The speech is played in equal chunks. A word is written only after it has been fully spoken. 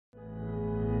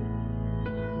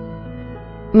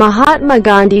Mahatma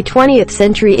Gandhi, 20th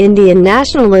century Indian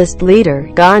nationalist leader.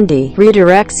 Gandhi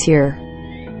redirects here.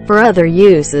 For other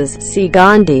uses, see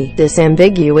Gandhi,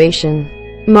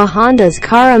 disambiguation. Mohandas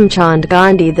Karamchand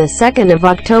Gandhi, the 2nd of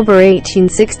October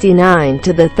 1869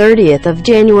 to the 30th of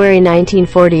January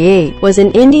 1948, was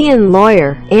an Indian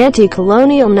lawyer,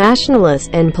 anti-colonial nationalist,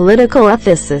 and political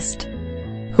ethicist,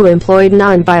 who employed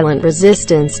non-violent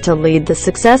resistance to lead the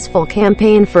successful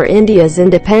campaign for India's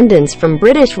independence from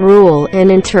British rule,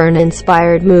 and in turn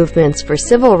inspired movements for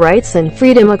civil rights and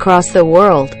freedom across the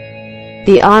world.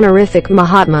 The honorific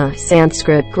Mahātmā,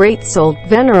 Sanskrit, great soul,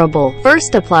 venerable,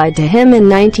 first applied to him in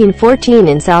 1914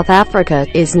 in South Africa,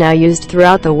 is now used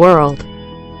throughout the world.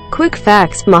 Quick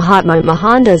facts: Mahātmā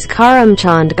Mohandas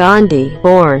Karamchand Gandhi,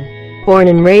 born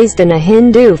and raised in a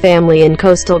Hindu family in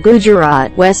coastal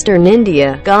Gujarat, Western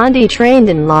India. Gandhi trained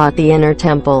in law at the Inner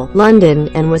Temple, London,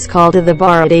 and was called to the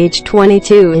bar at age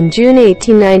 22 in June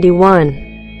 1891.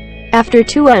 After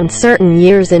 2 uncertain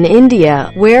years in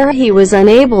India, where he was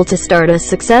unable to start a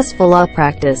successful law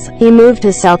practice, he moved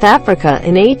to South Africa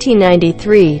in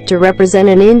 1893 to represent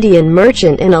an Indian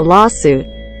merchant in a lawsuit.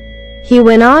 He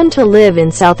went on to live in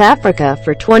South Africa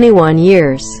for 21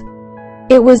 years.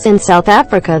 It was in South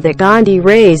Africa that Gandhi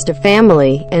raised a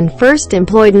family, and first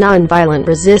employed non-violent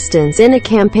resistance in a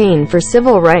campaign for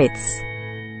civil rights.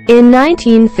 In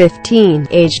 1915,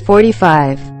 aged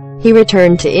 45, he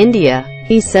returned to India.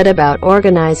 He set about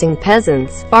organizing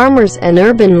peasants, farmers, and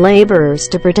urban laborers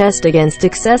to protest against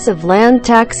excessive land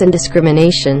tax and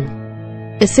discrimination.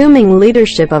 Assuming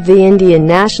leadership of the Indian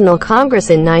National Congress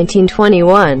in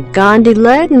 1921, Gandhi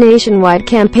led nationwide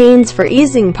campaigns for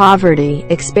easing poverty,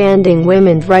 expanding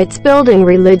women's rights, building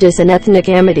religious and ethnic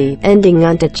amity, ending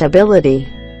untouchability,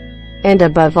 and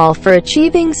above all for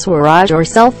achieving Swaraj or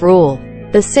self-rule.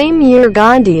 The same year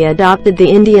Gandhi adopted the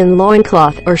Indian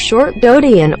loincloth, or short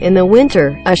dhoti, and, in the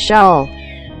winter, a shawl,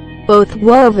 both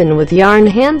woven with yarn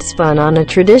hand-spun on a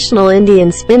traditional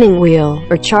Indian spinning wheel,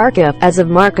 or charkha, as a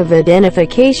mark of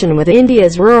identification with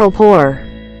India's rural poor.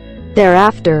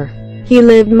 Thereafter, he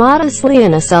lived modestly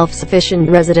in a self-sufficient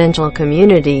residential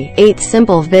community, ate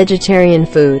simple vegetarian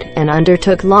food, and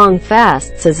undertook long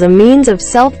fasts as a means of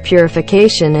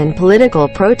self-purification and political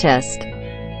protest.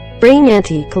 Bringing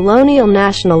anti-colonial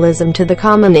nationalism to the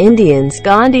common Indians,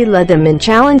 Gandhi led them in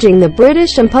challenging the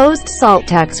British-imposed salt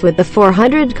tax with the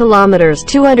 400 kilometers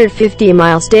 (250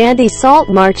 miles) Dandi Salt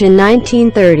March in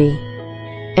 1930,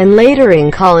 and later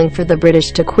in calling for the British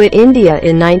to quit India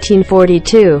in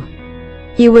 1942.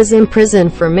 He was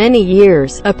imprisoned for many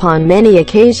years, upon many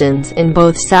occasions, in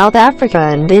both South Africa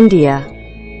and India.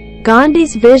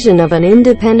 Gandhi's vision of an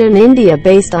independent India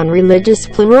based on religious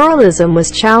pluralism was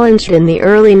challenged in the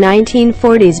early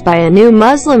 1940s by a new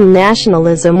Muslim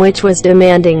nationalism which was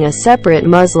demanding a separate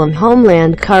Muslim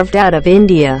homeland carved out of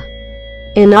India.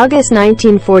 In August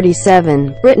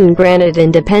 1947, Britain granted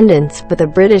independence, but the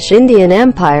British Indian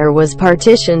Empire was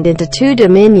partitioned into 2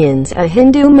 dominions, a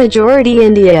Hindu-majority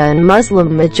India and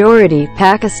Muslim-majority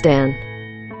Pakistan.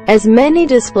 As many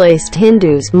displaced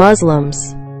Hindus,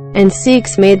 Muslims, and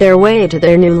Sikhs made their way to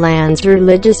their new lands,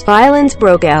 religious violence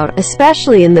broke out,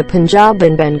 especially in the Punjab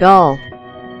and Bengal.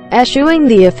 Eschewing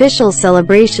the official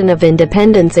celebration of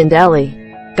independence in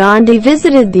Delhi, Gandhi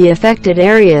visited the affected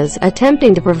areas,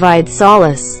 attempting to provide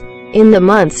solace. In the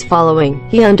months following,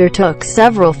 he undertook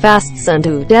several fasts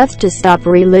unto death to stop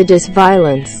religious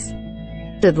violence.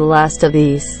 The last of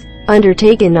these,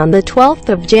 undertaken on the 12th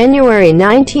of January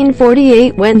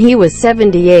 1948 when he was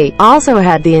 78, also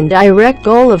had the indirect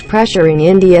goal of pressuring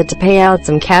India to pay out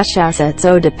some cash assets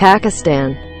owed to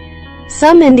Pakistan.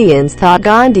 Some Indians thought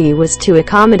Gandhi was too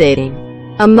accommodating.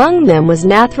 Among them was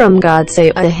Nathuram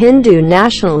Godse, a Hindu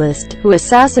nationalist, who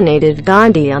assassinated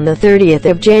Gandhi on the 30th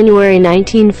of January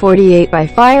 1948 by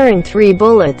firing 3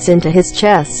 bullets into his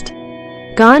chest.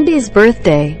 Gandhi's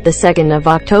birthday, the 2nd of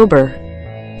October,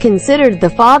 considered the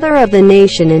father of the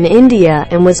nation in India,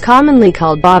 and was commonly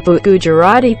called Bapu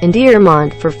Gujarati,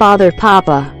 endearment for Father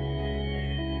Papa.